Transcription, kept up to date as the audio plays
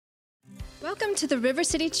Welcome to the River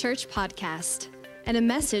City Church podcast and a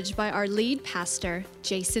message by our lead pastor,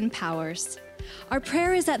 Jason Powers. Our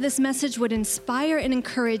prayer is that this message would inspire and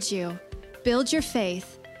encourage you, build your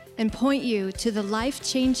faith, and point you to the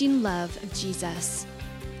life-changing love of Jesus.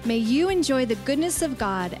 May you enjoy the goodness of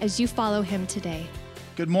God as you follow him today.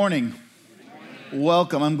 Good morning.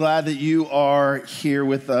 Welcome. I'm glad that you are here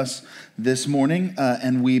with us this morning,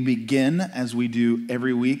 and we begin, as we do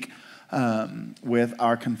every week, with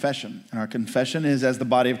our confession. And our confession is as the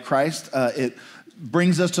body of Christ. It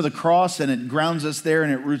brings us to the cross, and it grounds us there,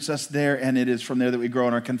 and it roots us there, and it is from there that we grow.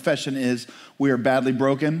 And our confession is we are badly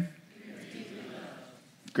broken.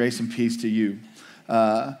 Grace and peace to you.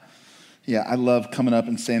 I love coming up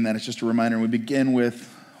and saying that. It's just a reminder. And we begin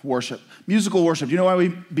with worship. Musical worship. Do you know why we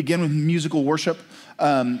begin with musical worship?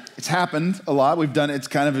 It's happened a lot. We've done it. It's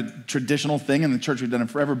kind of a traditional thing in the church. We've done it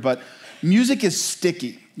forever. But music is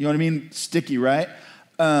sticky. You know what I mean? Sticky, right?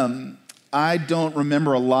 I don't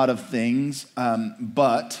remember a lot of things,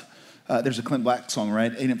 but there's a Clint Black song,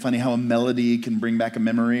 right? Ain't it funny how a melody can bring back a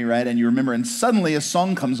memory, right? And you remember, and suddenly a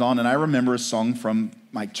song comes on, and I remember a song from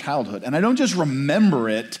my childhood. And I don't just remember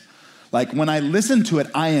it. Like when I listen to it,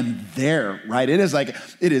 I am there, right? It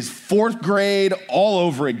is fourth grade all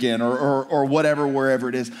over again or whatever, wherever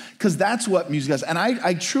it is. Because that's what music does. And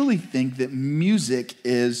I truly think that music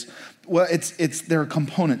is, well, there are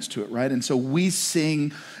components to it, right? And so we sing,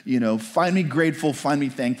 find me grateful, find me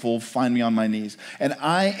thankful, find me on my knees. And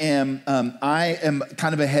I am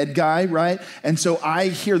kind of a head guy, right? And so I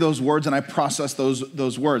hear those words and I process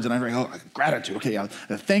those words. And I'm like, gratitude, okay, I'm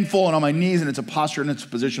thankful and on my knees, and it's a posture and it's a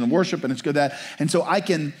position of worship, and it's good that. And so I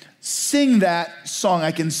can sing that song,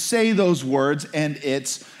 I can say those words, and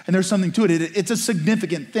there's something to it. It's a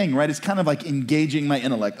significant thing, right? It's kind of like engaging my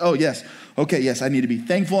intellect. Oh, yes. Okay, yes, I need to be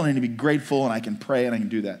thankful and I need to be grateful, and I can pray and I can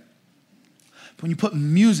do that. But when you put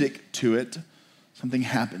music to it, something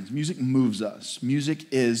happens. Music moves us. Music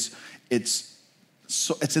it's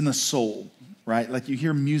in the soul, right? Like you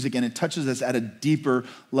hear music and it touches us at a deeper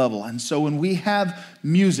level. And so when we have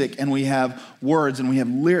music and we have words and we have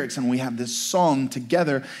lyrics and we have this song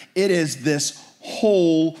together, it is this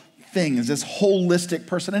whole thing, is this holistic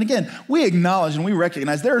person. And again, we acknowledge and we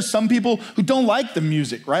recognize there are some people who don't like the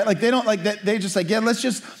music, right? Like they don't like that. They just like, yeah, let's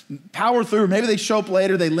just power through. Maybe they show up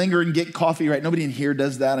later, they linger and get coffee, right? Nobody in here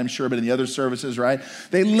does that, I'm sure, but in the other services, right?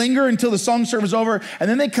 They linger until the song service is over, and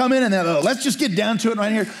then they come in and they're, let's just get down to it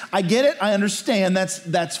right here. I get it, I understand,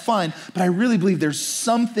 that's fine, but I really believe there's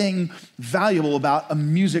something valuable about a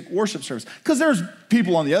music worship service, because there's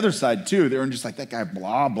people on the other side too. They're just like, that guy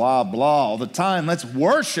blah, blah, blah all the time. Let's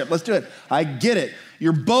worship, let's do it. I get it.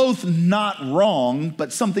 You're both not wrong,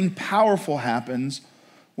 but something powerful happens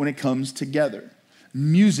when it comes together.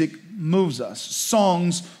 Music moves us.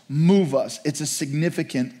 Songs move us. It's a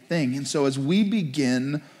significant thing. And so as we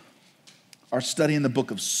begin our study in the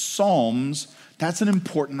book of Psalms, that's an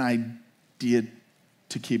important idea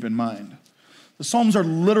to keep in mind. The Psalms are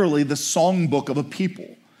literally the songbook of a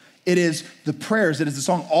people. It is the prayers, it is the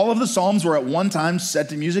song. All of the Psalms were at one time set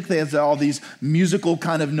to music. They have all these musical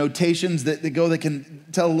kind of notations that can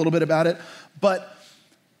tell a little bit about it. But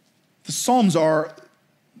the Psalms are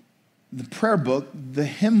the prayer book, the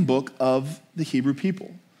hymn book of the Hebrew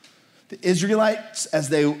people. The Israelites, as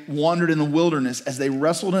they wandered in the wilderness, as they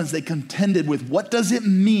wrestled and as they contended with what does it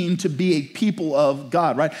mean to be a people of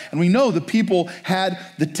God, right? And we know the people had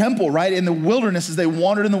the temple, right? In the wilderness, as they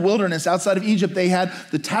wandered in the wilderness outside of Egypt, they had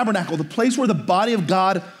the tabernacle, the place where the body of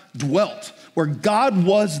God dwelt, where God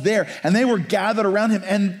was there, and they were gathered around him.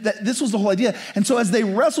 And this was the whole idea. And so as they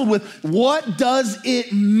wrestled with what does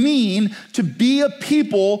it mean to be a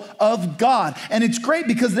people of God? And it's great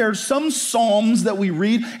because there are some Psalms that we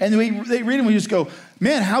read, and they read and we just go,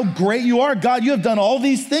 man, how great you are. God, you have done all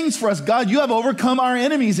these things for us. God, you have overcome our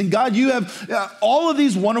enemies. And God, you have all of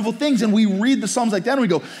these wonderful things. And we read the Psalms like that and we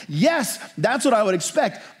go, yes, that's what I would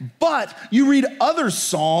expect. But you read other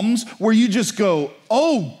Psalms where you just go,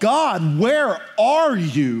 oh God, where are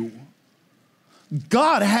you?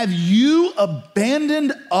 God, have you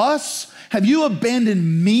abandoned us? Have you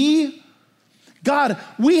abandoned me? God,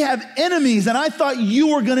 we have enemies, and I thought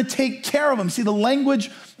you were going to take care of them. See, the language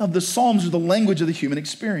of the Psalms is the language of the human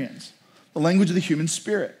experience, the language of the human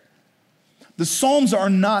spirit. The Psalms are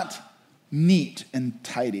not neat and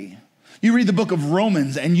tidy. You read the book of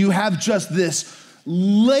Romans, and you have just this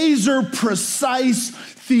laser precise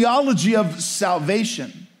theology of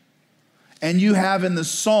salvation. And you have in the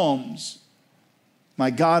Psalms, my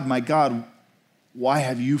God, why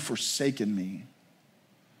have you forsaken me?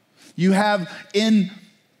 You have in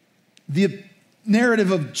the narrative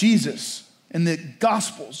of Jesus, in the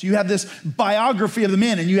Gospels. You have this biography of the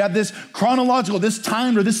man, and you have this chronological, this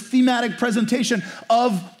timed or this thematic presentation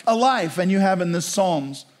of a life. And you have in the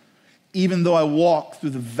Psalms, even though I walk through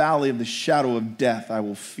the valley of the shadow of death, I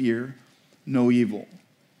will fear no evil.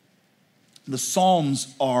 The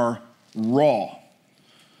Psalms are raw.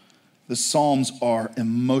 The Psalms are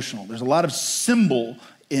emotional. There's a lot of symbol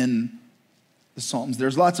in the Psalms.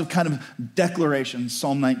 There's lots of kind of declarations.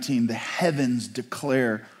 Psalm 19, the heavens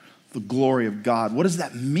declare the glory of God. What does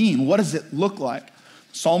that mean? What does it look like?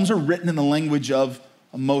 Psalms are written in the language of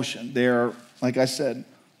emotion. They're, like I said,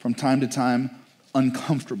 from time to time,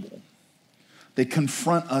 uncomfortable. They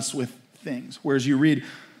confront us with things. Whereas you read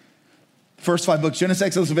first 5 books, Genesis,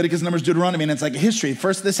 Exodus, Leviticus, Numbers, Deuteronomy, and it's like history.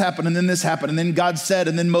 First this happened, and then this happened, and then God said,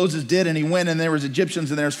 and then Moses did, and he went, and there was Egyptians,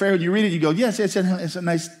 and there was Pharaoh. And you read it, you go, yes, it's a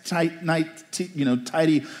nice, tidy,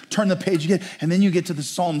 turn the page, you get, and then you get to the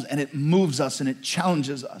Psalms, and it moves us, and it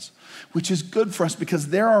challenges us, which is good for us because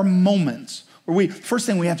there are moments where first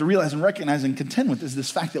thing we have to realize and recognize and contend with is this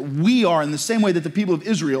fact that we are, in the same way that the people of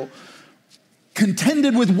Israel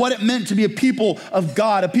contended with what it meant to be a people of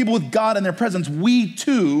God, a people with God in their presence, we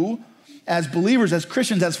too, as believers, as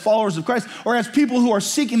Christians, as followers of Christ, or as people who are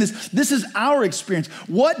seeking this is our experience.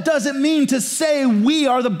 What does it mean to say we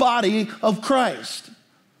are the body of Christ?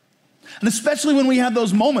 And especially when we have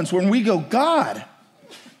those moments when we go, God,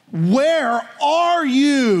 where are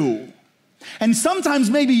you? And sometimes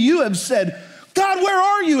maybe you have said, God, where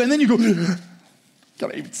are you? And then you go,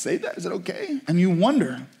 can I even say that? Is it okay? And you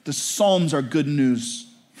wonder, the Psalms are good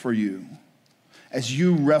news for you as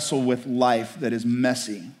you wrestle with life that is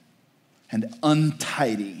messy and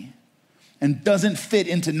untidy and doesn't fit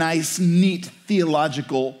into nice, neat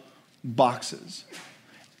theological boxes.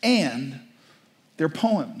 And they're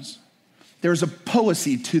poems. There's a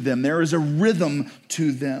poesy to them. There is a rhythm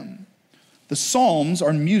to them. The Psalms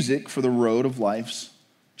are music for the road of life's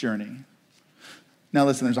journey. Now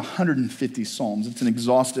listen, there's 150 Psalms. It's an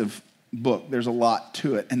exhaustive book. There's a lot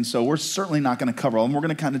to it. And so we're certainly not going to cover all of them. We're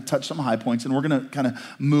going to kind of touch some high points and we're going to kind of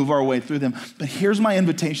move our way through them. But here's my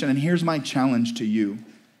invitation and here's my challenge to you.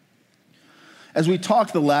 As we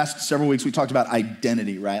talked the last several weeks, we talked about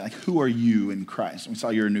identity, right? Like, who are you in Christ? And we saw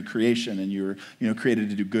you're a new creation and you're created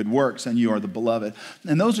to do good works and you are the beloved.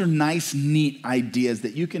 And those are nice, neat ideas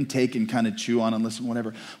that you can take and kind of chew on and listen,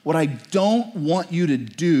 whatever. What I don't want you to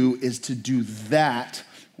do is to do that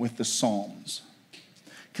with the Psalms.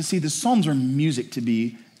 Because see, the Psalms are music to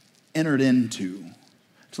be entered into,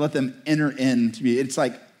 to let them enter into me. It's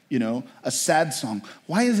like, a sad song.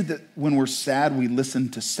 Why is it that when we're sad, we listen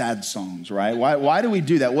to sad songs, right? Why do we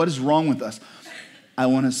do that? What is wrong with us? I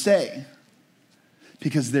want to say,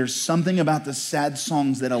 because there's something about the sad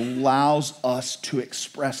songs that allows us to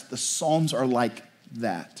express. The Psalms are like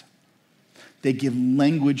that. They give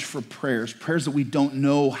language for prayers that we don't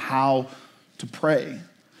know how to pray.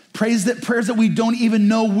 Prayers that we don't even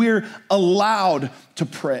know we're allowed to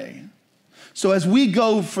pray. So as we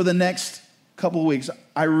go for the next couple of weeks,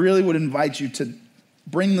 I really would invite you to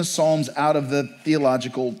bring the Psalms out of the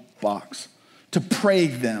theological box, to pray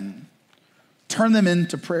them, turn them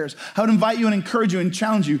into prayers. I would invite you and encourage you and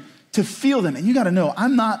challenge you to feel them. And you got to know,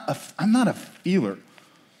 I'm not a feeler.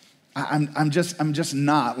 I'm just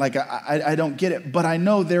not. Like, I don't get it. But I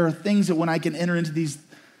know there are things that when I can enter into the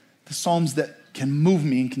Psalms that can move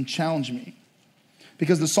me and can challenge me.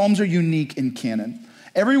 Because the Psalms are unique in canon.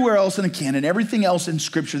 Everywhere else in the canon, everything else in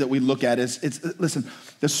Scripture that we look at listen,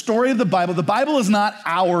 the story of the Bible is not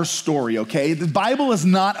our story, okay? The Bible is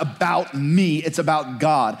not about me, it's about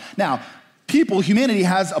God. Now, humanity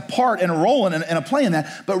has a part and a role and a play in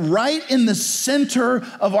that, but right in the center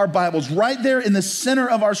of our Bibles, right there in the center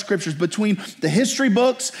of our Scriptures, between the history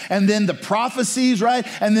books and then the prophecies, right?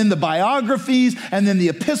 And then the biographies and then the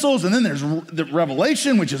epistles, and then there's the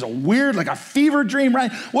Revelation, which is like a fever dream,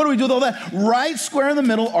 right? What do we do with all that? Right square in the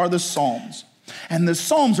middle are the Psalms. And the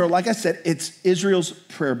Psalms are, like I said, it's Israel's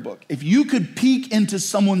prayer book. If you could peek into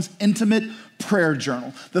someone's intimate prayer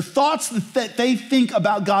journal, the thoughts that they think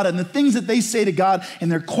about God and the things that they say to God in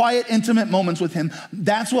their quiet, intimate moments with Him,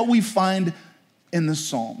 that's what we find in the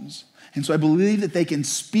Psalms. And so I believe that they can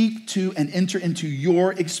speak to and enter into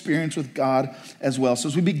your experience with God as well. So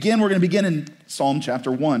as we begin, we're going to begin in Psalm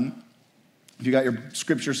chapter 1. If you got your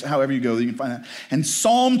scriptures, however you go, you can find that. And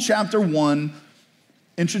Psalm chapter 1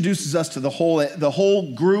 introduces us to the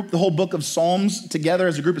whole group, the whole book of Psalms together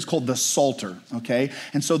as a group is called the Psalter, okay?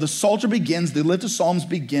 And so the Psalter begins, the list of Psalms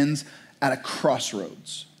begins at a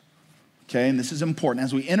crossroads, okay? And this is important.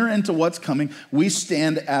 As we enter into what's coming, we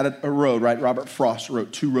stand at a road, right? Robert Frost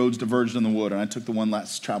wrote, 2 roads diverged in the wood, and I took the one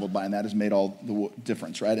last traveled by, and that has made all the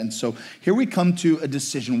difference, right? And so here we come to a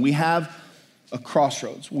decision. We have a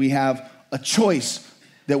crossroads. We have a choice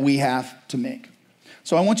that we have to make.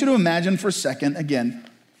 So I want you to imagine for a second, again,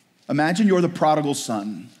 imagine you're the prodigal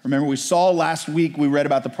son. Remember, we saw last week, we read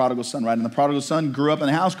about the prodigal son, right? And the prodigal son grew up in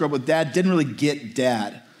the house, grew up with dad, didn't really get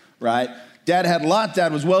dad, right? Dad had a lot,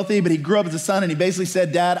 dad was wealthy, but he grew up as a son and he basically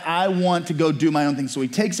said, Dad, I want to go do my own thing. So he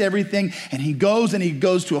takes everything and he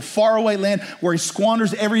goes to a faraway land where he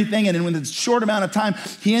squanders everything. And in a short amount of time,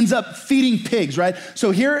 he ends up feeding pigs, right? So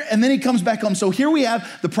here, and then he comes back home. So here we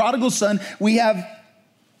have the prodigal son.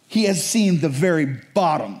 He has seen the very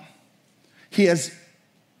bottom. He has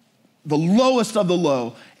the lowest of the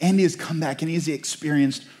low, and he has come back and he has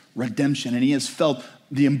experienced redemption, and he has felt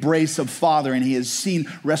the embrace of Father, and he has seen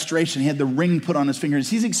restoration. He had the ring put on his fingers.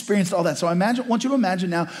 He's experienced all that. So I want you to imagine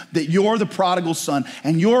now that you're the prodigal son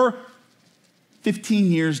and you're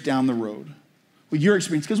 15 years down the road with your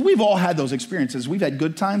experience, because we've all had those experiences. We've had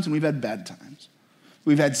good times and we've had bad times.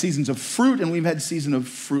 We've had seasons of fruit and we've had seasons of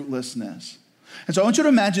fruitlessness. And so I want you to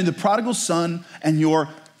imagine the prodigal son and you're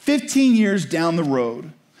 15 years down the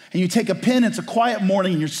road, and you take a pen, it's a quiet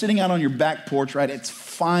morning, and you're sitting out on your back porch, right? It's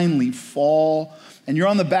finally fall, and you're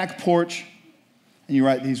on the back porch, and you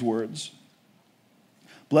write these words.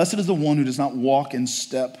 Blessed is the one who does not walk in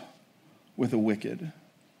step with the wicked.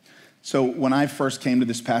 So when I first came to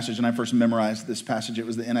this passage, and I first memorized this passage, it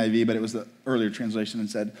was the NIV, but it was the earlier translation, and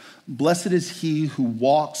said, blessed is he who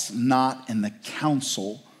walks not in the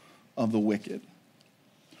counsel of the wicked,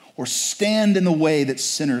 or stand in the way that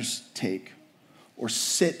sinners take, or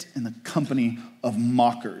sit in the company of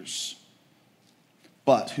mockers,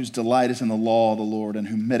 but whose delight is in the law of the Lord, and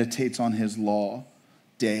who meditates on his law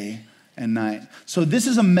day and night. So this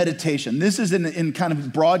is a meditation. This is in kind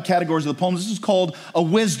of broad categories of the poem. This is called a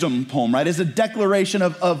wisdom poem, right? It's a declaration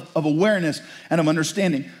of awareness and of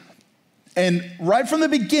understanding. And right from the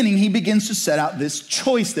beginning, he begins to set out this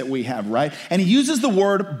choice that we have, right? And he uses the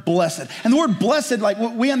word blessed. And the word blessed,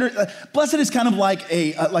 blessed is kind of like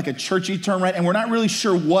a churchy term, right? And we're not really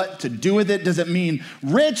sure what to do with it. Does it mean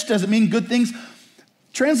rich? Does it mean good things?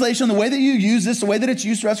 Translation, the way that you use this, the way that it's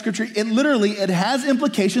used throughout Scripture, it has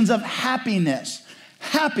implications of happiness.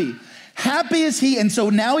 Happy. Happy is he. And so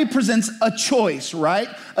now he presents a choice, right?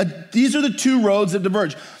 These are the two roads that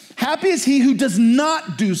diverge. Happy is he who does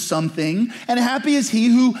not do something, and happy is he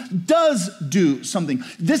who does do something.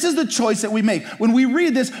 This is the choice that we make. When we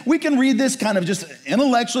read this, we can read this kind of just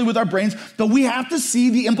intellectually with our brains, but we have to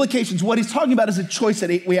see the implications. What he's talking about is a choice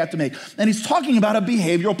that we have to make. And he's talking about a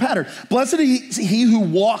behavioral pattern. Blessed is he who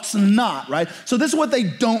walks not, right? So this is what they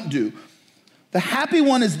don't do. The happy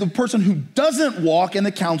one is the person who doesn't walk in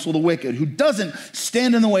the counsel of the wicked, who doesn't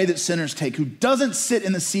stand in the way that sinners take, who doesn't sit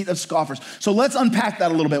in the seat of scoffers. So let's unpack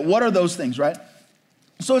that a little bit. What are those things, right?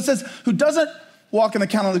 So it says, who doesn't walk in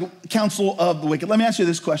the counsel of the wicked. Let me ask you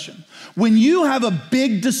this question. When you have a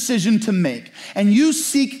big decision to make and you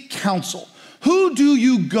seek counsel, who do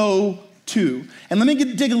you go to? And let me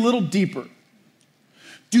dig a little deeper.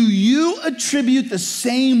 Do you attribute the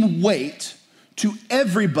same weight to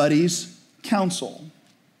everybody's counsel?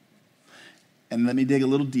 And let me dig a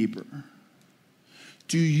little deeper.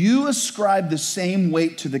 Do you ascribe the same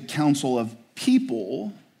weight to the counsel of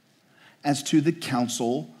people as to the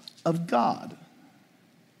counsel of God?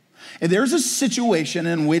 If there's a situation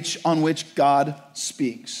on which God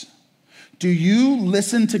speaks, do you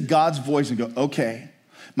listen to God's voice and go, okay,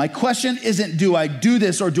 my question isn't do I do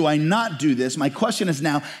this or do I not do this? My question is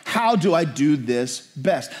now, how do I do this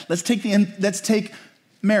best? Let's take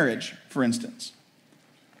marriage, for instance.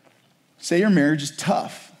 Say your marriage is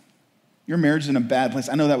tough. Your marriage is in a bad place.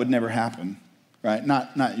 I know that would never happen, right?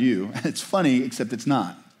 Not you. It's funny, except it's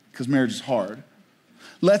not, because marriage is hard.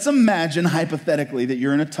 Let's imagine hypothetically that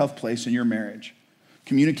you're in a tough place in your marriage.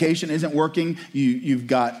 Communication isn't working. You've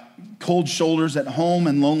got cold shoulders at home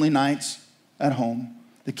and lonely nights at home.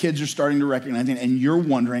 The kids are starting to recognize it, and you're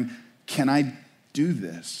wondering, can I do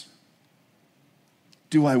this?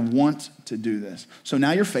 Do I want to do this? So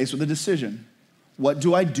now you're faced with a decision. What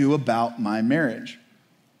do I do about my marriage?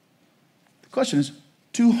 The question is,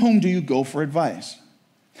 to whom do you go for advice?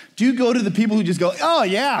 Do you go to the people who just go, oh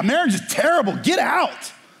yeah, marriage is terrible, get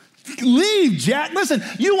out. Leave, Jack. Listen,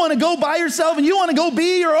 you want to go by yourself and you want to go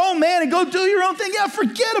be your own man and go do your own thing. Yeah,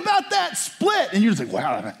 forget about that split. And you're just like,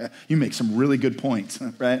 wow, you make some really good points,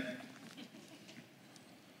 right?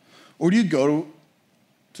 Or do you go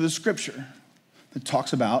to the scripture that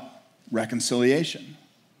talks about reconciliation,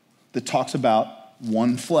 that talks about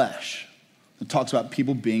one flesh, that talks about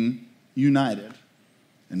people being united?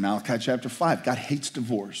 In Malachi chapter 5, God hates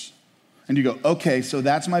divorce. And you go, okay, so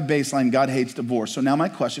that's my baseline. God hates divorce. So now my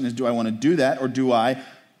question is, do I want to do that, or do I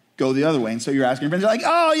go the other way. And so you're asking your friends, you're like,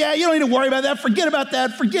 oh yeah, you don't need to worry about that. Forget about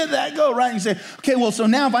that. Forget that. Go, right? And you say, okay, well, so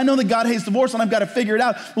now if I know that God hates divorce and I've got to figure it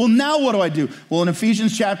out, well, now what do I do? Well, in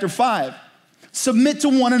Ephesians chapter 5, submit to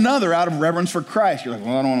one another out of reverence for Christ. You're like,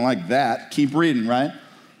 well, I don't like that. Keep reading, right?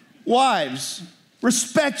 Wives,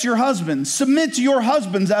 respect your husbands. Submit to your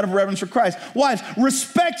husbands out of reverence for Christ. Wives,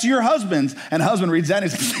 respect your husbands. And husband reads that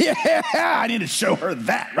and he's like, yeah, I need to show her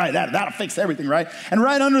that, right? That'll fix everything, right? And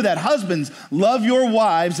right under that, husbands, love your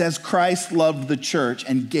wives as Christ loved the church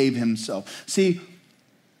and gave himself. See,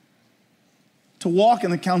 to walk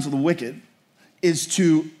in the counsel of the wicked is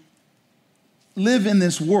to live in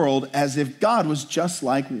this world as if God was just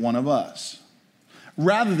like one of us,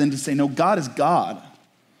 rather than to say, no, God is God.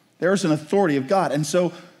 There's an authority of God. And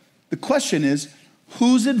so the question is,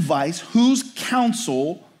 whose advice, whose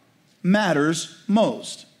counsel matters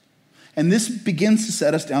most? And this begins to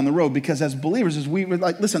set us down the road, because as believers, as we were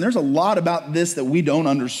like, listen, there's a lot about this that we don't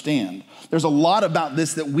understand. There's a lot about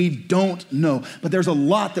this that we don't know, but there's a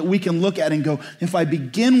lot that we can look at and go, if I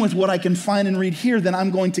begin with what I can find and read here, then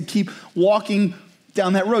I'm going to keep walking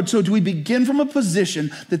down that road. So do we begin from a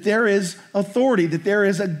position that there is authority, that there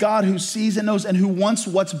is a God who sees and knows and who wants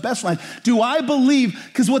what's best for life? Do I believe,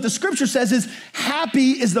 because what the scripture says is,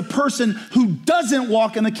 happy is the person who doesn't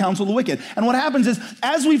walk in the counsel of the wicked. And what happens is,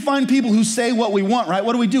 as we find people who say what we want, right,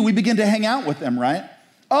 what do? We begin to hang out with them, right?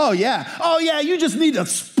 Oh yeah, you just need to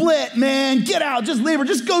split, man. Get out, just leave her,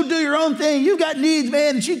 just go do your own thing. You got needs,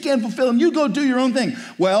 man, and she can't fulfill them. You go do your own thing.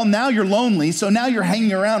 Well, now you're lonely, so now you're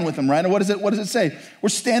hanging around with them, right? And what does it say? We're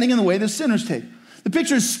standing in the way that sinners take. The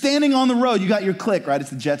picture is standing on the road. You got your clique, right?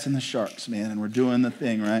 It's the Jets and the Sharks, man, and we're doing the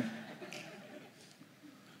thing, right?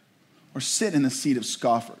 Or sit in the seat of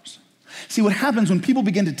scoffers. See, what happens when people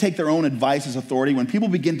begin to take their own advice as authority, when people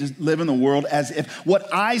begin to live in the world as if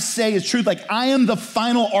what I say is truth, like I am the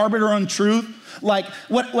final arbiter on truth, like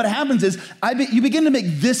what happens is you begin to make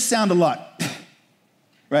this sound a lot,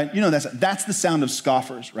 right? You know, that's the sound of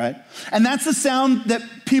scoffers, right? And that's the sound that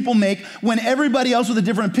people make when everybody else with a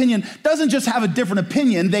different opinion doesn't just have a different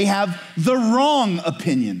opinion, they have the wrong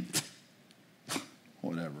opinion.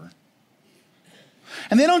 Whatever.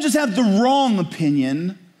 And they don't just have the wrong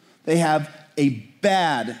opinion, they have a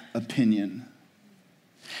bad opinion.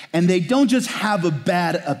 And they don't just have a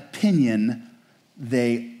bad opinion,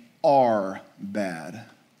 they are bad.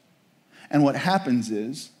 And what happens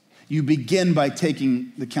is, you begin by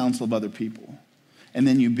taking the counsel of other people, and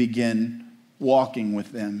then you begin walking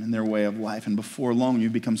with them in their way of life. And before long,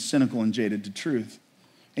 you become cynical and jaded to truth.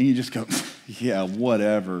 And you just go, yeah,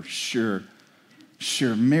 whatever, sure,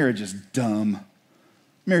 marriage is dumb.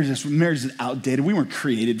 Marriage is outdated. We weren't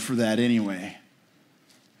created for that anyway.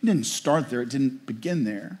 It didn't start there. It didn't begin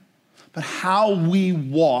there. But how we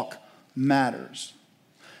walk matters.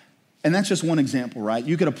 And that's just one example, right?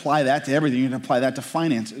 You could apply that to everything. You can apply that to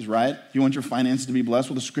finances, right? You want your finances to be blessed?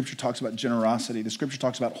 Well, the scripture talks about generosity. The scripture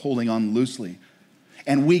talks about holding on loosely.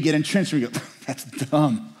 And we get entrenched and we go, that's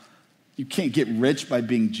dumb. You can't get rich by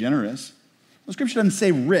being generous. The scripture doesn't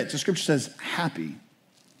say rich. The scripture says happy.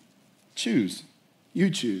 Choose. You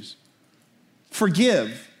choose.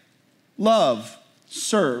 Forgive, love,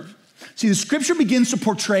 serve. See, the scripture begins to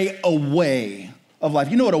portray a way of life.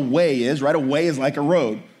 You know what a way is, right? A way is like a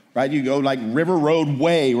road, right? You go like River Road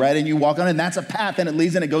Way, right? And you walk on it, and that's a path, and it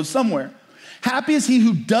leads and it goes somewhere. Happy is he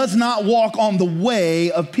who does not walk on the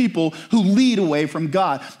way of people who lead away from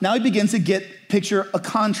God. Now he begins to picture a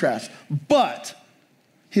contrast, but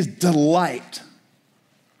his delight,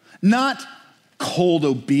 not cold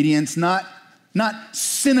obedience, not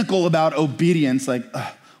cynical about obedience, like,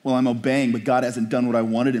 well, I'm obeying, but God hasn't done what I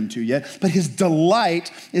wanted him to yet. But his delight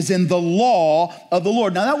is in the law of the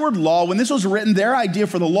Lord. Now, that word law, when this was written, their idea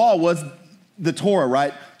for the law was the Torah,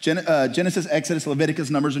 right? Genesis, Exodus, Leviticus,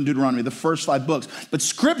 Numbers, and Deuteronomy, the first 5 books. But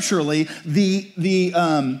scripturally,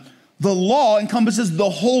 the law encompasses the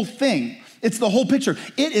whole thing. It's the whole picture.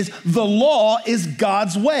 The law is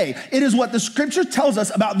God's way. It is what the scripture tells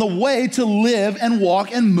us about the way to live and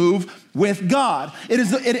walk and move with God.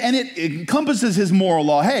 It encompasses his moral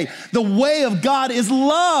law. Hey, the way of God is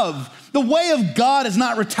love. The way of God is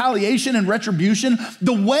not retaliation and retribution.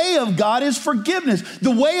 The way of God is forgiveness.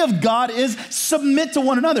 The way of God is submit to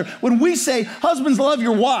one another. When we say, husbands, love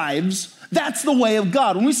your wives, that's the way of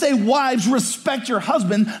God. When we say, wives, respect your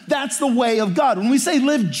husband, that's the way of God. When we say,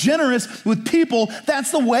 live generous with people,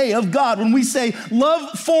 that's the way of God. When we say,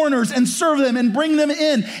 love foreigners and serve them and bring them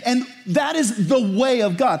in, and that is the way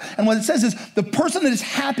of God. And what it says is, the person that is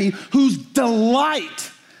happy, whose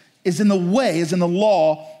delight is in the way, is in the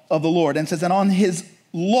law of the Lord. And it says, and on his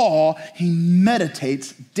law, he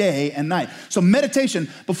meditates day and night. So meditation,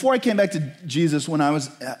 before I came back to Jesus when I was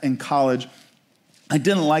in college, I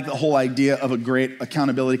didn't like the whole idea of a great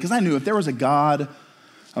accountability because I knew if there was a God,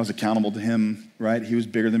 I was accountable to him, right? He was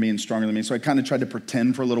bigger than me and stronger than me. So I kind of tried to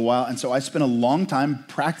pretend for a little while. And so I spent a long time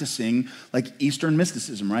practicing like Eastern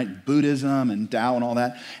mysticism, right? Buddhism and Tao and all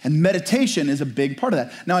that. And meditation is a big part of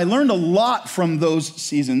that. Now I learned a lot from those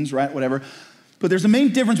seasons, right? Whatever. But there's a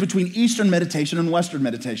main difference between Eastern meditation and Western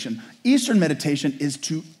meditation. Eastern meditation is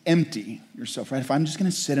to empty yourself, right? If I'm just going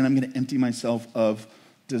to sit and I'm going to empty myself of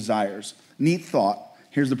desires. Neat thought.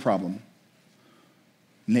 Here's the problem.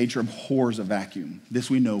 Nature abhors a vacuum. This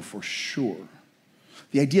we know for sure.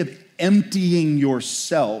 The idea of emptying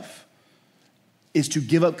yourself is to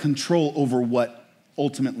give up control over what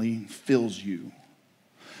ultimately fills you.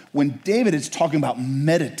 When David is talking about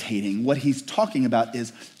meditating, what he's talking about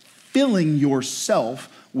is filling yourself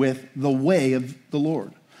with the way of the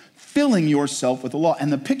Lord. Filling yourself with the law.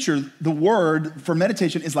 And the picture, the word for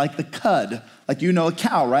meditation is like the cud. Like you know a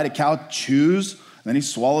cow, right? A cow chews, and then he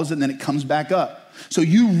swallows it, and then it comes back up. So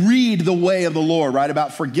you read the way of the Lord, right,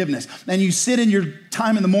 about forgiveness. And you sit in your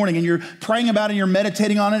time in the morning and you're praying about it and you're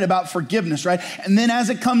meditating on it about forgiveness, right? And then as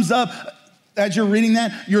it comes up, as you're reading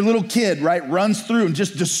that, your little kid, right, runs through and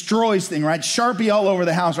just destroys things, right? Sharpie all over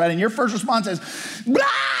the house, right? And your first response is, blah,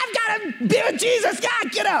 I've got to be with Jesus,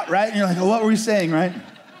 God, get out, right? And you're like, oh, what were we saying, right?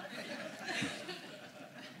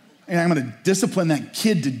 And I'm going to discipline that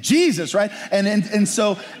kid to Jesus, right? And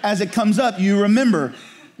so as it comes up, you remember,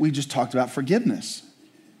 we just talked about forgiveness.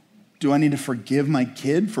 Do I need to forgive my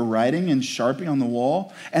kid for writing and Sharpie on the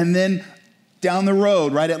wall? And then down the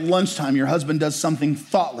road, right at lunchtime, your husband does something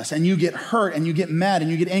thoughtless and you get hurt and you get mad and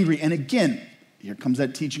you get angry. And again, here comes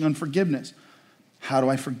that teaching on forgiveness. How do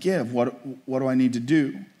I forgive? What do I need to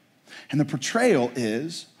do? And the portrayal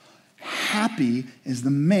is, happy is the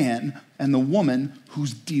man and the woman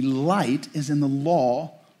whose delight is in the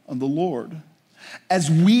law of the Lord. As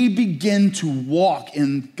we begin to walk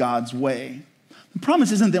in God's way, the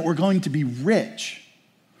promise isn't that we're going to be rich.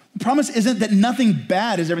 The promise isn't that nothing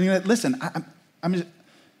bad is everything that, listen,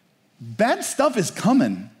 bad stuff is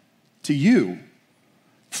coming to you.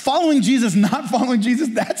 Following Jesus, not following Jesus,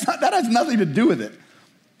 that has nothing to do with it.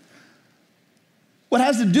 What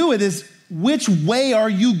has to do with is which way are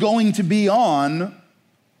you going to be on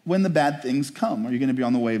when the bad things come? Are you going to be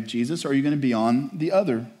on the way of Jesus or are you going to be on the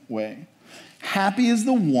other way? Happy is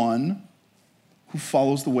the one who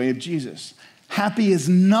follows the way of Jesus. Happy is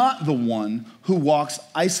not the one who walks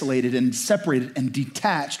isolated and separated and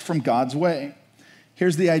detached from God's way.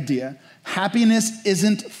 Here's the idea. Happiness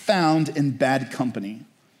isn't found in bad company.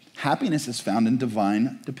 Happiness is found in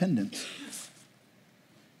divine dependence.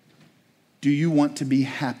 Do you want to be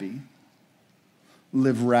happy?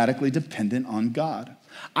 Live radically dependent on God.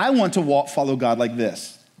 I want to follow God like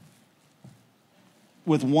this.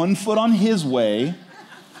 With one foot on his way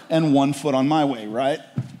and one foot on my way, right?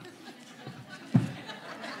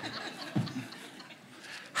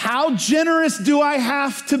 How generous do I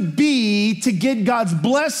have to be to get God's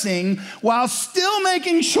blessing while still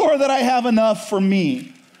making sure that I have enough for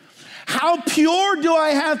me? How pure do I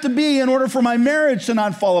have to be in order for my marriage to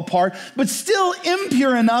not fall apart, but still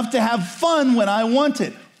impure enough to have fun when I want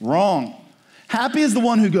it? Wrong. Happy is the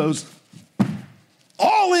one who goes,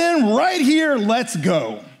 all in right here, let's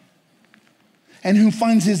go. And who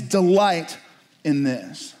finds his delight in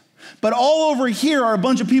this. But all over here are a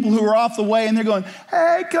bunch of people who are off the way and they're going,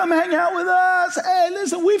 hey, come hang out with us. Hey,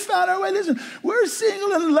 listen, we found our way. Listen, we're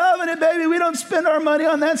single and loving it, baby. We don't spend our money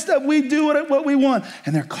on that stuff. We do what we want.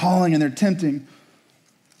 And they're calling and they're tempting.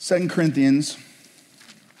 2 Corinthians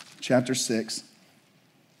chapter 6,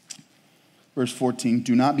 verse 14,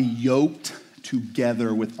 do not be yoked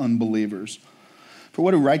together with unbelievers. For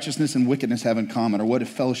what do righteousness and wickedness have in common? Or what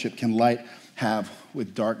fellowship can light have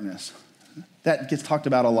with darkness? That gets talked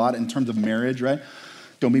about a lot in terms of marriage, right?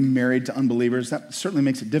 Don't be married to unbelievers. That certainly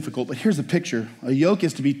makes it difficult, but here's the picture. A yoke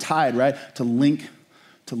is to be tied, right? To link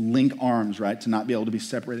arms, right? To not be able to be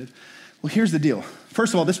separated. Well, here's the deal.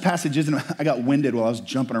 First of all, this passage isn't, I got winded while I was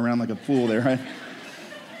jumping around like a fool there, right?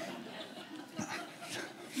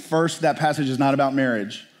 First, that passage is not about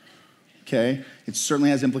marriage, okay? It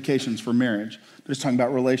certainly has implications for marriage, but it's talking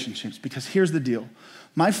about relationships because here's the deal.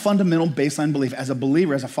 My fundamental baseline belief as a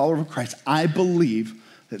believer, as a follower of Christ, I believe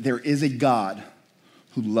that there is a God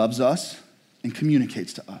who loves us and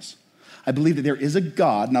communicates to us. I believe that there is a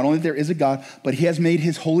God, not only there is a God, but he has made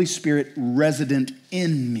his Holy Spirit resident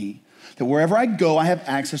in me. That wherever I go, I have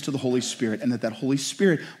access to the Holy Spirit and that Holy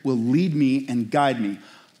Spirit will lead me and guide me.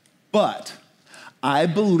 But I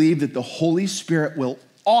believe that the Holy Spirit will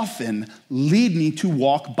often lead me to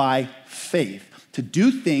walk by faith, to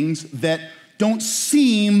do things that don't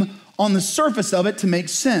seem on the surface of it to make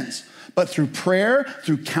sense. But through prayer,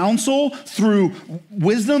 through counsel, through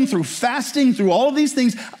wisdom, through fasting, through all of these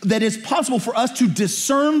things, that it's possible for us to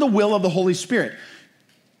discern the will of the Holy Spirit.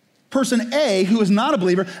 Person A, who is not a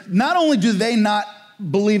believer, not only do they not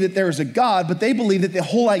believe that there is a God, but they believe that the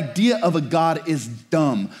whole idea of a God is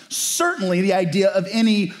dumb. Certainly the idea of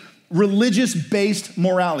any religious-based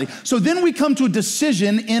morality. So then we come to a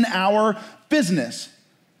decision in our business.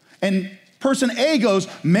 And person A goes,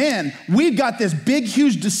 man, we've got this big,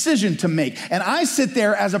 huge decision to make. And I sit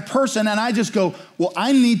there as a person and I just go, well,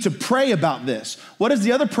 I need to pray about this. What does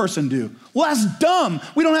the other person do? Well, that's dumb.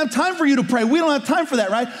 We don't have time for you to pray. We don't have time for that,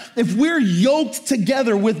 right? If we're yoked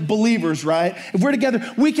together with believers, right? If we're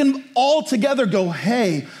together, we can all together go,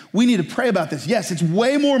 hey, we need to pray about this. Yes, it's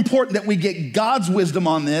way more important that we get God's wisdom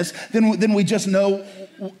on this than we just know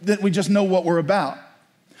what we're about.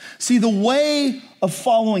 See, the way of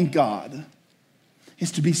following God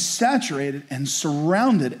is to be saturated and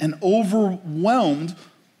surrounded and overwhelmed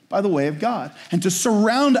by the way of God, and to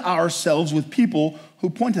surround ourselves with people who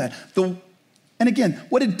point to that. And again,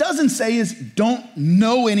 what it doesn't say is don't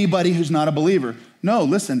know anybody who's not a believer. No,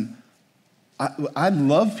 listen, I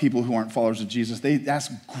love people who aren't followers of Jesus. They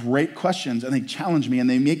ask great questions and they challenge me and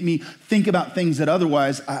they make me think about things that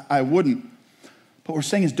otherwise I wouldn't. What we're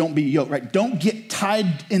saying is don't be yoked, right? Don't get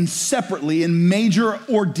tied in separately in major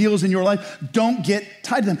ordeals in your life. Don't get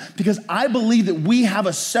tied to them, because I believe that we have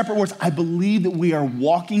a separate words. I believe that we are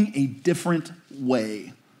walking a different way.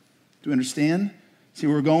 Do you understand? See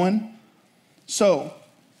where we're going? So,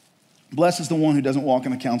 blessed is the one who doesn't walk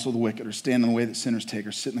in the counsel of the wicked or stand in the way that sinners take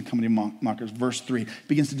or sit in the company of mockers. Verse 3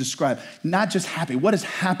 begins to describe not just happy. What does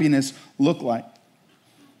happiness look like?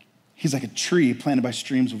 He's like a tree planted by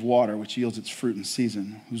streams of water, which yields its fruit in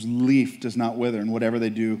season, whose leaf does not wither, and whatever they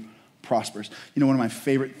do prospers. You know, one of my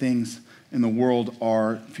favorite things in the world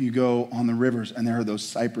are if you go on the rivers and there are those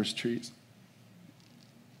cypress trees.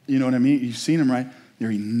 You know what I mean? You've seen them, right?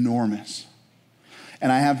 They're enormous.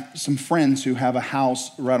 And I have some friends who have a house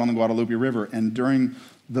right on the Guadalupe River, and during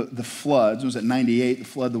the floods, it was at 98, the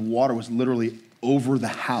flood, the water was literally over the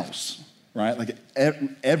house, right? Like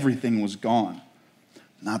everything was gone.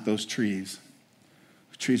 Not those trees.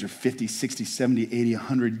 The trees are 50, 60, 70, 80,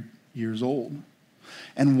 100 years old.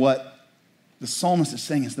 And what the psalmist is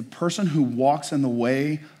saying is the person who walks in the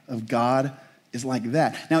way of God is like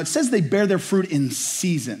that. Now, it says they bear their fruit in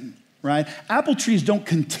season, right? Apple trees don't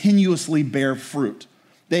continuously bear fruit.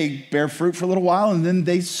 They bear fruit for a little while and then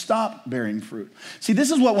they stop bearing fruit. See,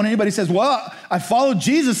 this is what when anybody says, well, I followed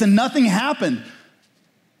Jesus and nothing happened.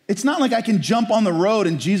 It's not like I can jump on the road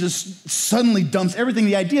and Jesus suddenly dumps everything.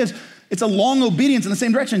 The idea is it's a long obedience in the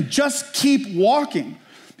same direction. Just keep walking.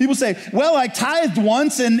 People say, well, I tithed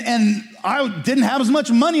once and I didn't have as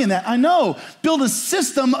much money in that. I know. Build a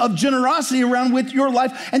system of generosity around with your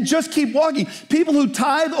life and just keep walking. People who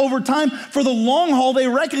tithe over time for the long haul, they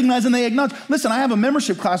recognize and they acknowledge. Listen, I have a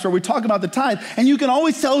membership class where we talk about the tithe, and you can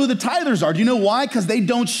always tell who the tithers are. Do you know why? Because they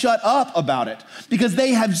don't shut up about it. Because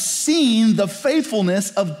they have seen the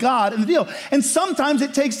faithfulness of God in the deal. And sometimes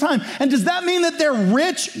it takes time. And does that mean that they're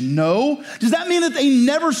rich? No. Does that mean that they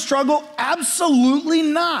never struggle? Absolutely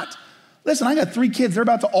not. Listen, I got 3 kids. They're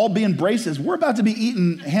about to all be in braces. We're about to be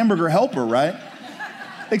eating Hamburger Helper, right?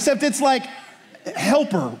 Except it's like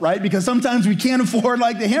helper, right? Because sometimes we can't afford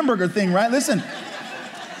like the hamburger thing, right? Listen.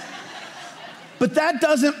 But that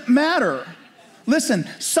doesn't matter. Listen,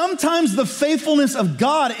 sometimes the faithfulness of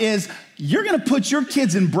God is you're going to put your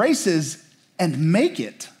kids in braces and make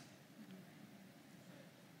it.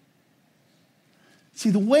 See,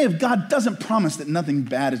 the way of God doesn't promise that nothing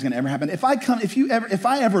bad is going to ever happen. If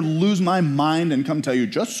I ever lose my mind and come tell you,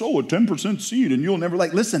 just sow a 10% seed and you'll never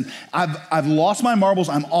listen, I've lost my marbles,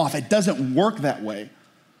 I'm off. It doesn't work that way.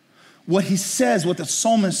 What the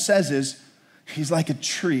psalmist says is, he's like a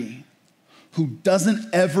tree who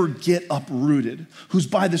doesn't ever get uprooted, who's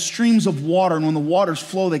by the streams of water, and when the waters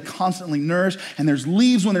flow, they constantly nourish, and there's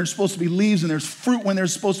leaves when there's supposed to be leaves, and there's fruit when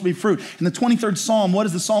there's supposed to be fruit. In the 23rd Psalm, what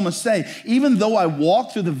does the psalmist say? Even though I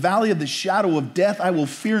walk through the valley of the shadow of death, I will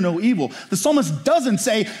fear no evil. The psalmist doesn't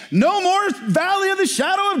say, no more valley of the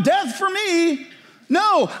shadow of death for me.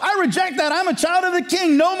 No, I reject that. I'm a child of the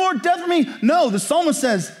King. No more death for me. No, the psalmist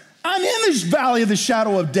says, I'm in this valley of the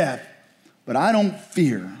shadow of death, but I don't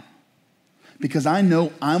fear, because I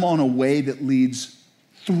know I'm on a way that leads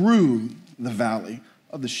through the valley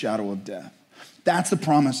of the shadow of death. That's the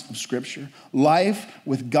promise of Scripture. Life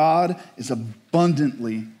with God is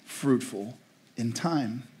abundantly fruitful in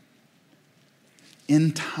time.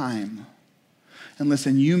 In time. And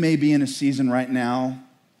listen, you may be in a season right now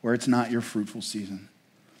where it's not your fruitful season.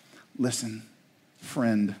 Listen,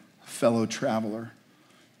 friend, fellow traveler,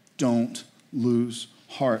 don't lose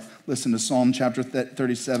heart. Listen to Psalm chapter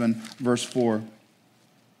 37, verse 4.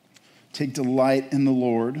 Take delight in the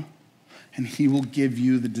Lord, and he will give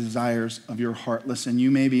you the desires of your heart. Listen,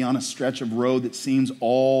 you may be on a stretch of road that seems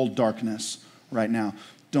all darkness right now.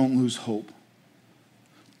 Don't lose hope.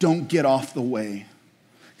 Don't get off the way.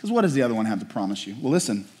 Because what does the other one have to promise you? Well,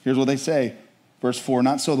 listen, here's what they say. Verse 4,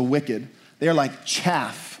 not so the wicked. They are like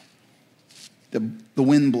chaff that the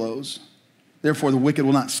wind blows. Therefore, the wicked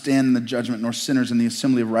will not stand in the judgment, nor sinners in the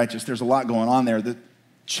assembly of righteous. There's a lot going on there. The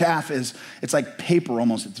chaff it's like paper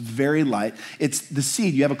almost. It's very light. It's the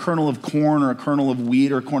seed. You have a kernel of corn or a kernel of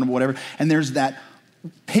wheat or a kernel of whatever, and there's that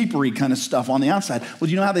papery kind of stuff on the outside. Well, do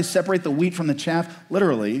you know how they separate the wheat from the chaff?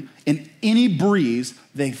 Literally, in any breeze,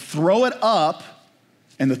 they throw it up,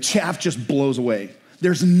 and the chaff just blows away.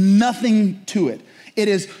 There's nothing to it. It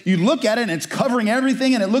is, you look at it and it's covering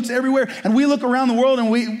everything and it looks everywhere. And we look around the world and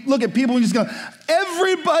we look at people and just go,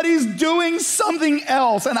 everybody's doing something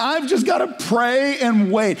else. And I've just got to pray and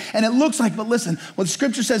wait. And it looks like, but listen, what the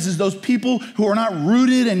scripture says is those people who are not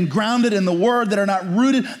rooted and grounded in the word, that are not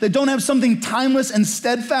rooted, that don't have something timeless and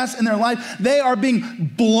steadfast in their life, they are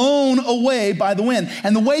being blown away by the wind.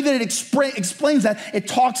 And the way that it explains that, it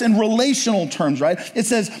talks in relational terms, right? It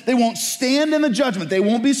says they won't stand in the judgment. They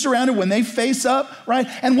won't be surrounded when they face up, right?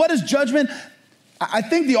 And what is judgment? I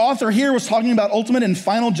think the author here was talking about ultimate and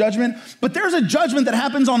final judgment, but there's a judgment that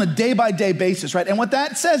happens on a day-by-day basis, right? And what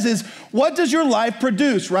that says is, what does your life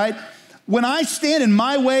produce, right? When I stand in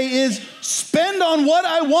my way is spend on what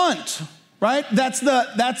I want, right? That's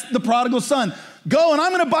the prodigal son. Go and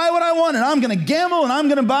I'm going to buy what I want, and I'm going to gamble, and I'm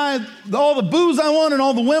going to buy all the booze I want and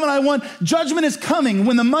all the women I want. Judgment is coming.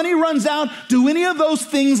 When the money runs out, do any of those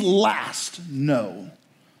things last? No.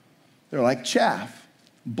 They're like chaff,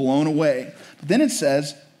 blown away. But then it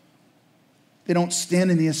says, they don't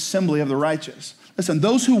stand in the assembly of the righteous. Listen,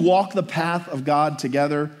 those who walk the path of God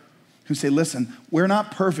together, who say, listen, we're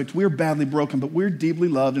not perfect, we're badly broken, but we're deeply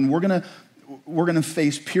loved, and we're gonna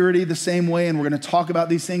face purity the same way, and we're gonna talk about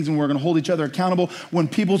these things, and we're gonna hold each other accountable. When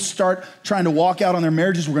people start trying to walk out on their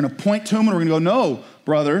marriages, we're gonna point to them, and we're gonna go, no,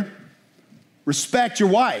 brother, respect your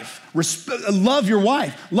wife. Love your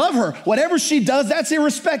wife. Love her. Whatever she does, that's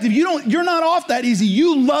irrespective. You're not off that easy.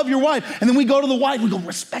 You love your wife. And then we go to the wife, we go,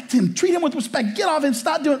 respect him, treat him with respect, get off him,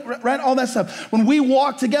 stop doing, right? All that stuff. When we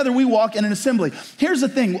walk together, we walk in an assembly. Here's the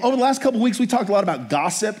thing. Over the last couple of weeks, we talked a lot about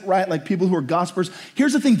gossip, right? Like people who are gossipers.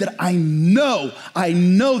 Here's the thing that I know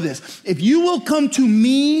this. If you will come to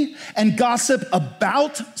me and gossip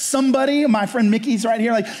about somebody, my friend Mickey's right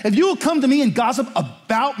here. Like, if you will come to me and gossip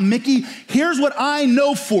about Mickey, here's what I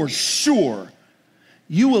know for sure.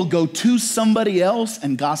 You will go to somebody else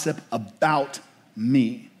and gossip about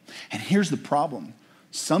me. And here's the problem.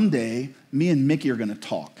 Someday, me and Mickey are going to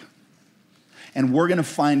talk. And we're going to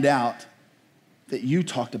find out that you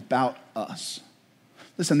talked about us.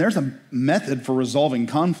 Listen, there's a method for resolving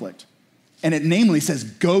conflict. And it namely says,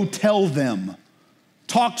 go tell them.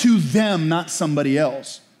 Talk to them, not somebody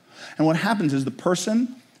else. And what happens is the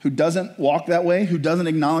person who doesn't walk that way, who doesn't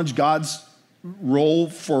acknowledge God's role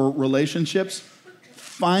for relationships,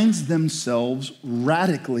 finds themselves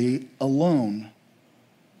radically alone,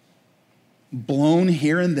 blown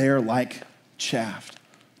here and there like chaff,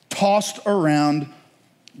 tossed around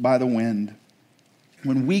by the wind.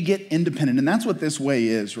 When we get independent, and that's what this way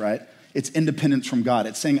is, right? It's independence from God.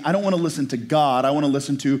 It's saying, I don't want to listen to God. I want to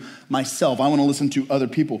listen to myself. I want to listen to other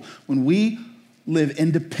people. When we live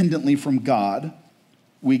independently from God,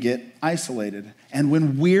 we get isolated. And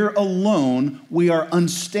when we're alone, we are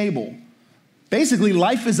unstable. Basically,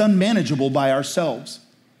 life is unmanageable by ourselves.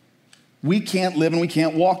 We can't live and we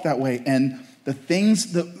can't walk that way. And the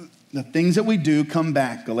things that we do come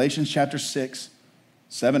back. Galatians chapter 6,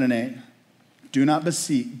 7 and 8. Do not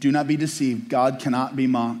be deceived. God cannot be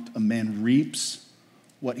mocked. A man reaps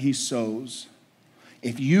what he sows.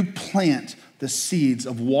 If you plant the seeds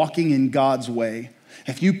of walking in God's way,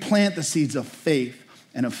 if you plant the seeds of faith,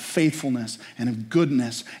 and of faithfulness, and of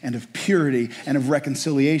goodness, and of purity, and of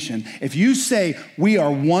reconciliation. If you say, we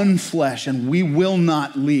are one flesh and we will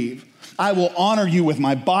not leave, I will honor you with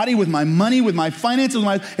my body, with my money, with my finances,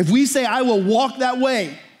 if we say, I will walk that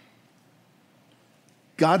way,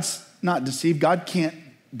 God's not deceived. God can't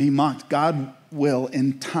be mocked. God will,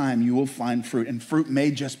 in time, you will find fruit. And fruit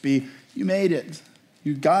may just be, you made it,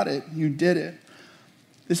 you got it, you did it.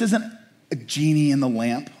 This isn't a genie in the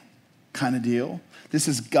lamp kind of deal. This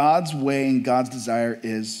is God's way, and God's desire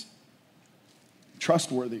is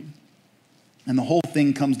trustworthy. And the whole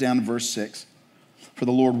thing comes down to verse 6. For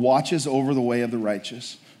the Lord watches over the way of the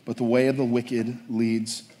righteous, but the way of the wicked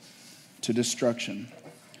leads to destruction.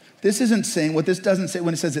 This isn't saying, what this doesn't say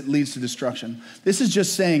when it says it leads to destruction, this is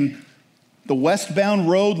just saying the westbound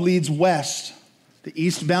road leads west, the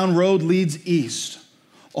eastbound road leads east.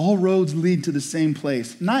 All roads lead to the same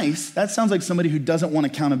place. Nice. That sounds like somebody who doesn't want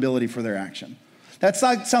accountability for their action. That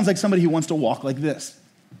sounds like somebody who wants to walk like this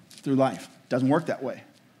through life. Doesn't work that way.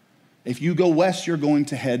 If you go west, you're going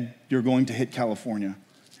to hit California.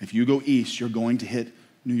 If you go east, you're going to hit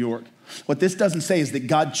New York. What this doesn't say is that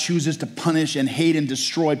God chooses to punish and hate and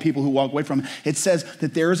destroy people who walk away from him. It says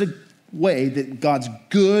that there is a way that God's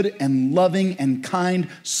good and loving and kind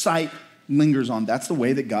sight lingers on. That's the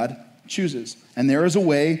way that God chooses. And there is a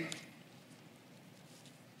way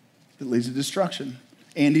that leads to destruction.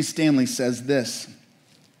 Andy Stanley says this: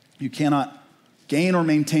 you cannot gain or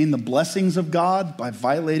maintain the blessings of God by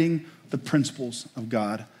violating the principles of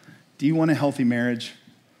God. Do you want a healthy marriage?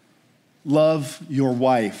 Love your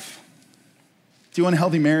wife. Do you want a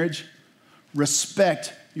healthy marriage?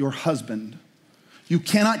 Respect your husband. You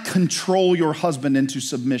cannot control your husband into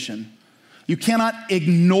submission. You cannot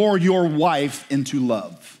ignore your wife into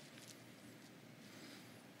love.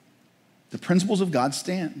 The principles of God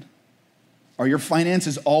stand. Are your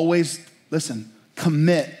finances always,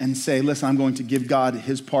 commit and say, listen, I'm going to give God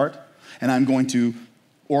his part, and I'm going to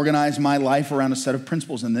organize my life around a set of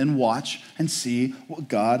principles, and then watch and see what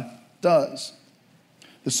God does.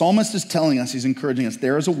 The psalmist is telling us, he's encouraging us,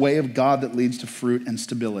 there is a way of God that leads to fruit and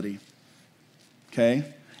stability. Okay?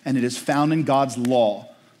 And it is found in God's law.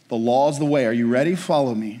 The law is the way. Are you ready?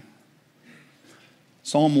 Follow me.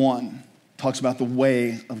 Psalm 1 talks about the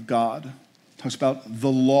way of God, talks about the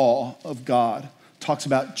law of God, talks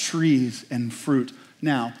about trees and fruit.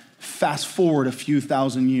 Now, fast forward a few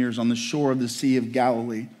thousand years on the shore of the Sea of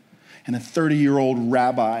Galilee, and a 30-year-old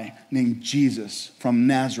rabbi named Jesus from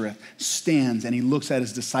Nazareth stands and he looks at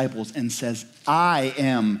his disciples and says, I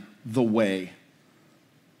am the way.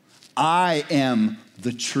 I am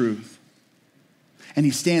the truth. And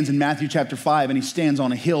he stands in Matthew chapter 5, and he stands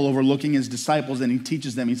on a hill overlooking his disciples, and he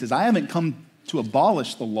teaches them. He says, I haven't come to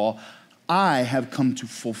abolish the law. I have come to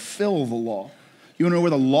fulfill the law. You want to know where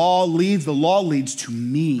the law leads? The law leads to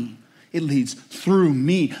me. It leads through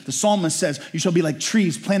me. The psalmist says, you shall be like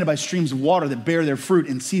trees planted by streams of water that bear their fruit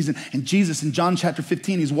in season. And Jesus in John chapter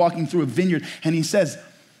 15, he's walking through a vineyard, and he says,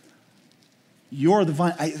 you're the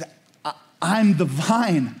vine. I'm the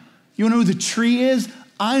vine. You want to know who the tree is?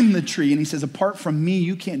 I'm the tree. And he says, apart from me,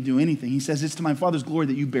 you can't do anything. He says, it's to my Father's glory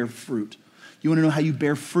that you bear fruit. You want to know how you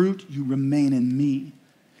bear fruit? You remain in me.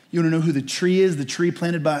 You want to know who the tree is? The tree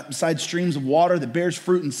planted beside streams of water that bears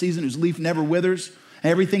fruit in season, whose leaf never withers.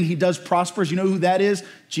 Everything he does prospers. You know who that is?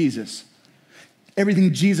 Jesus.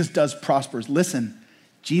 Everything Jesus does prospers. Listen,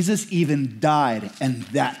 Jesus even died, and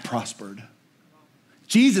that prospered.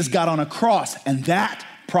 Jesus got on a cross, and that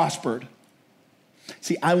prospered.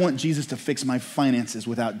 See, I want Jesus to fix my finances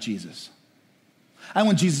without Jesus. I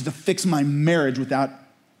want Jesus to fix my marriage without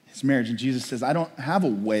his marriage. And Jesus says, I don't have a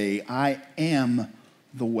way. I am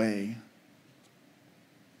the way.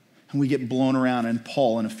 And we get blown around in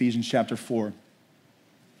Paul in Ephesians chapter 4.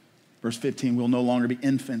 Verse 15, we'll no longer be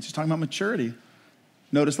infants. He's talking about maturity.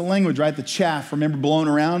 Notice the language, right? The chaff, remember, blown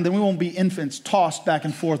around. Then we won't be infants, tossed back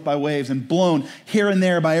and forth by waves and blown here and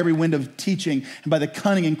there by every wind of teaching and by the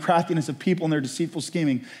cunning and craftiness of people and their deceitful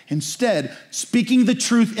scheming. Instead, speaking the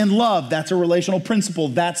truth in love, that's a relational principle.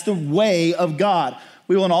 That's the way of God.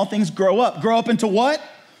 We will in all things grow up. Grow up into what?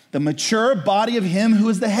 The mature body of him who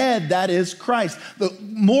is the head, that is Christ. The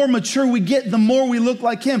more mature we get, the more we look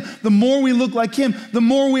like him. The more we look like him, the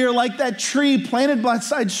more we are like that tree planted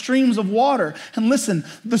beside streams of water. And listen,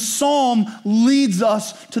 the psalm leads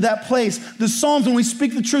us to that place. The psalms, when we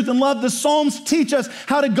speak the truth in love, the psalms teach us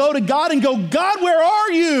how to go to God and go, God, where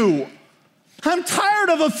are you? I'm tired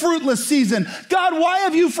of a fruitless season. God, why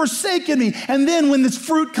have you forsaken me? And then when this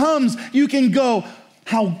fruit comes, you can go,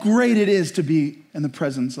 how great it is to be in the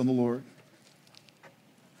presence of the Lord.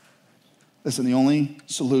 Listen, the only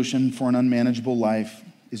solution for an unmanageable life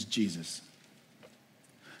is Jesus.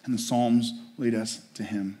 And the Psalms lead us to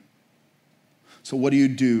him. So what do you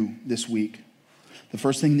do this week? The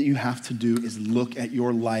first thing that you have to do is look at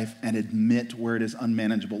your life and admit where it is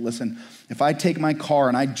unmanageable. Listen, if I take my car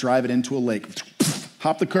and I drive it into a lake,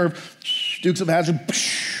 hop the curve, Dukes of Hazzard,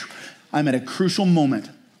 I'm at a crucial moment.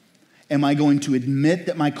 Am I going to admit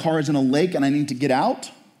that my car is in a lake and I need to get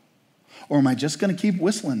out? Or am I just going to keep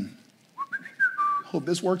whistling? Hope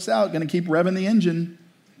this works out. Going to keep revving the engine.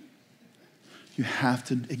 You have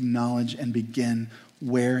to acknowledge and begin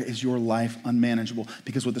Where is your life unmanageable?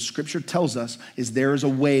 Because what the scripture tells us is there is a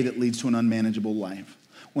way that leads to an unmanageable life.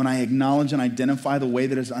 When I acknowledge and identify the way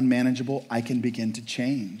that is unmanageable, I can begin to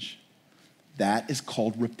change. That is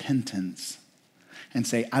called repentance. And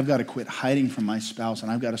say, I've got to quit hiding from my spouse and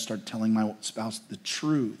I've got to start telling my spouse the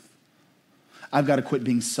truth. I've got to quit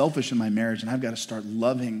being selfish in my marriage and I've got to start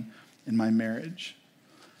loving in my marriage.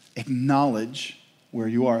 Acknowledge where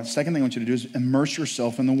you are. The second thing I want you to do is immerse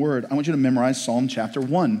yourself in the Word. I want you to memorize Psalm chapter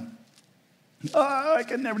 1. Oh, I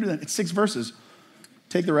can never do that. It's 6 verses.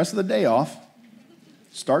 Take the rest of the day off.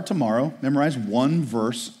 Start tomorrow. Memorize 1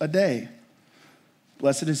 verse a day.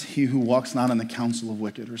 Blessed is he who walks not in the counsel of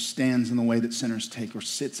wicked, or stands in the way that sinners take, or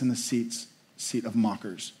sits in the seat of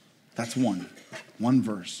mockers. That's 1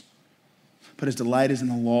 verse. But his delight is in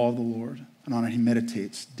the law of the Lord, and on it he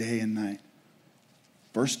meditates day and night.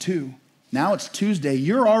 Verse 2. Now it's Tuesday.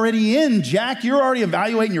 You're already in, Jack. You're already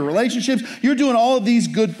evaluating your relationships. You're doing all of these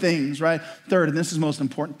good things, right? Third, and this is most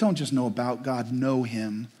important, don't just know about God, know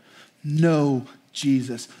him. Know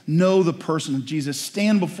Jesus. Know the person of Jesus.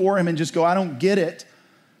 Stand before him and just go, I don't get it.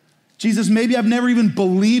 Jesus, maybe I've never even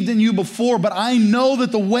believed in you before, but I know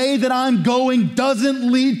that the way that I'm going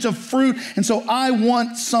doesn't lead to fruit, and so I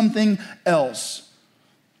want something else.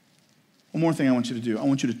 One more thing I want you to do. I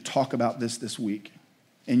want you to talk about this week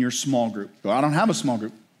in your small group. Go, I don't have a small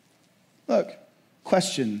group. Look,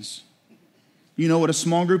 questions. You know what a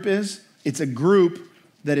small group is? It's a group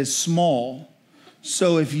that is small.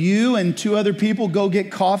 So if you and 2 other people go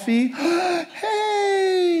get coffee, hey,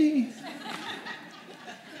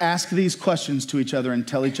 ask these questions to each other and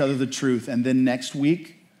tell each other the truth. And then next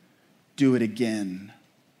week, do it again.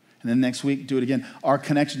 And then next week, do it again. Our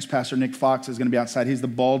connections pastor, Nick Fox, is going to be outside. He's the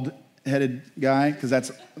bald-headed guy, because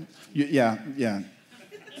that's, yeah.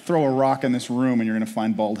 Throw a rock in this room and you're going to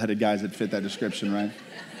find bald-headed guys that fit that description, right?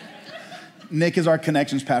 Nick is our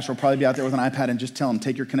connections pastor. We'll probably be out there with an iPad and just tell him,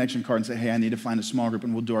 take your connection card and say, hey, I need to find a small group,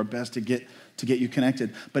 and we'll do our best to get you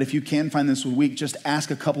connected. But if you can find this week, just ask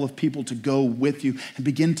a couple of people to go with you and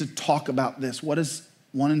begin to talk about this. What does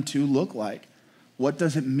 1 and 2 look like? What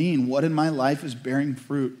does it mean? What in my life is bearing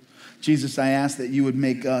fruit? Jesus, I ask that you would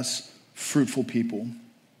make us fruitful people.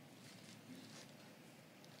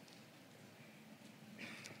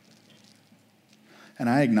 And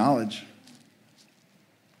I acknowledge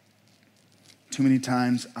too many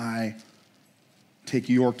times I take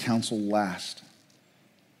your counsel last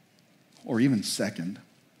or even second.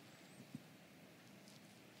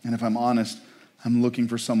 And if I'm honest, I'm looking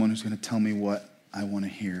for someone who's going to tell me what I want to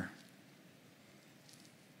hear.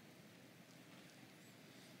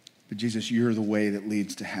 But Jesus, you're the way that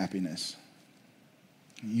leads to happiness.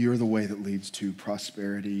 You're the way that leads to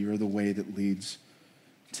prosperity. You're the way that leads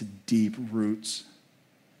to deep roots.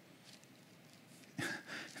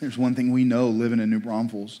 There's one thing we know living in New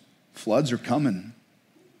Braunfels. Floods are coming.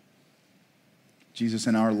 Jesus,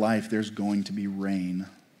 in our life, there's going to be rain.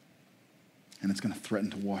 And it's going to threaten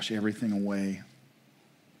to wash everything away.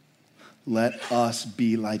 Let us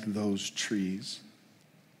be like those trees.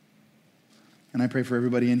 And I pray for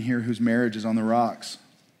everybody in here whose marriage is on the rocks.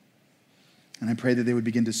 And I pray that they would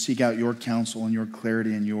begin to seek out your counsel and your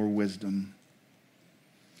clarity and your wisdom.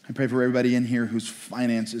 I pray for everybody in here whose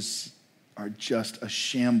finances are just a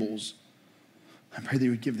shambles. I pray that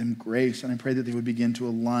you would give them grace, and I pray that they would begin to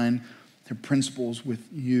align their principles with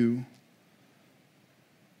you.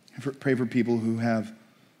 I pray for people who have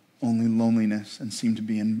only loneliness and seem to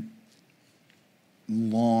be in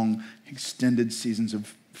long, extended seasons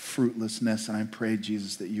of fruitlessness, and I pray,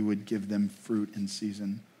 Jesus, that you would give them fruit in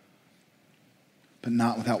season, but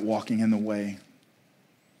not without walking in the way.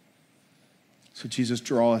 So, Jesus,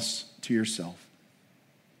 draw us to yourself.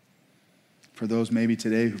 For those maybe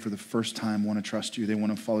today who for the first time want to trust you, they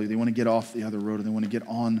want to follow you, they want to get off the other road, and they want to get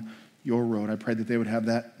on your road, I pray that they would have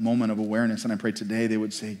that moment of awareness, and I pray today they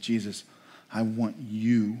would say, Jesus, I want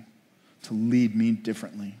you to lead me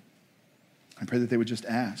differently. I pray that they would just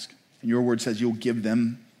ask. And your word says you'll give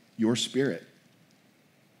them your spirit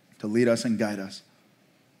to lead us and guide us.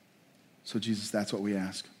 So, Jesus, that's what we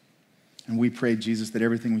ask. And we pray, Jesus, that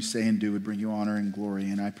everything we say and do would bring you honor and glory.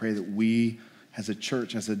 And I pray that we, as a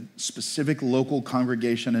church, as a specific local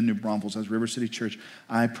congregation in New Braunfels, as River City Church,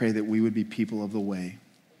 I pray that we would be people of the way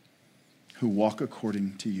who walk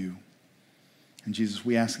according to you. And Jesus,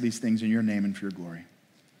 we ask these things in your name and for your glory.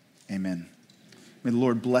 Amen. May the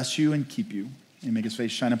Lord bless you and keep you. May he make his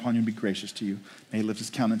face shine upon you and be gracious to you. May he lift his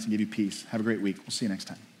countenance and give you peace. Have a great week. We'll see you next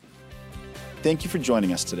time. Thank you for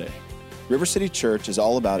joining us today. River City Church is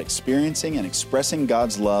all about experiencing and expressing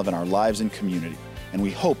God's love in our lives and community, and we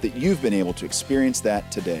hope that you've been able to experience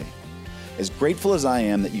that today. As grateful as I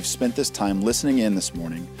am that you've spent this time listening in this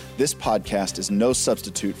morning, this podcast is no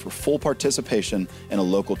substitute for full participation in a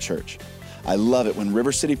local church. I love it when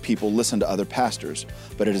River City people listen to other pastors,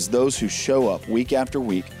 but it is those who show up week after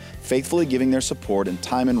week, faithfully giving their support and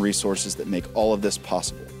time and resources that make all of this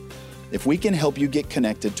possible. If we can help you get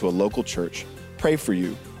connected to a local church, pray for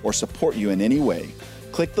you, or support you in any way,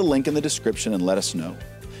 click the link in the description and let us know.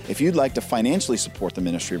 If you'd like to financially support the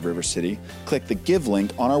ministry of River City, click the Give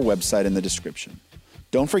link on our website in the description.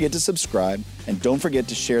 Don't forget to subscribe, and don't forget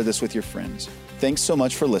to share this with your friends. Thanks so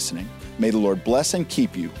much for listening. May the Lord bless and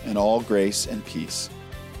keep you in all grace and peace.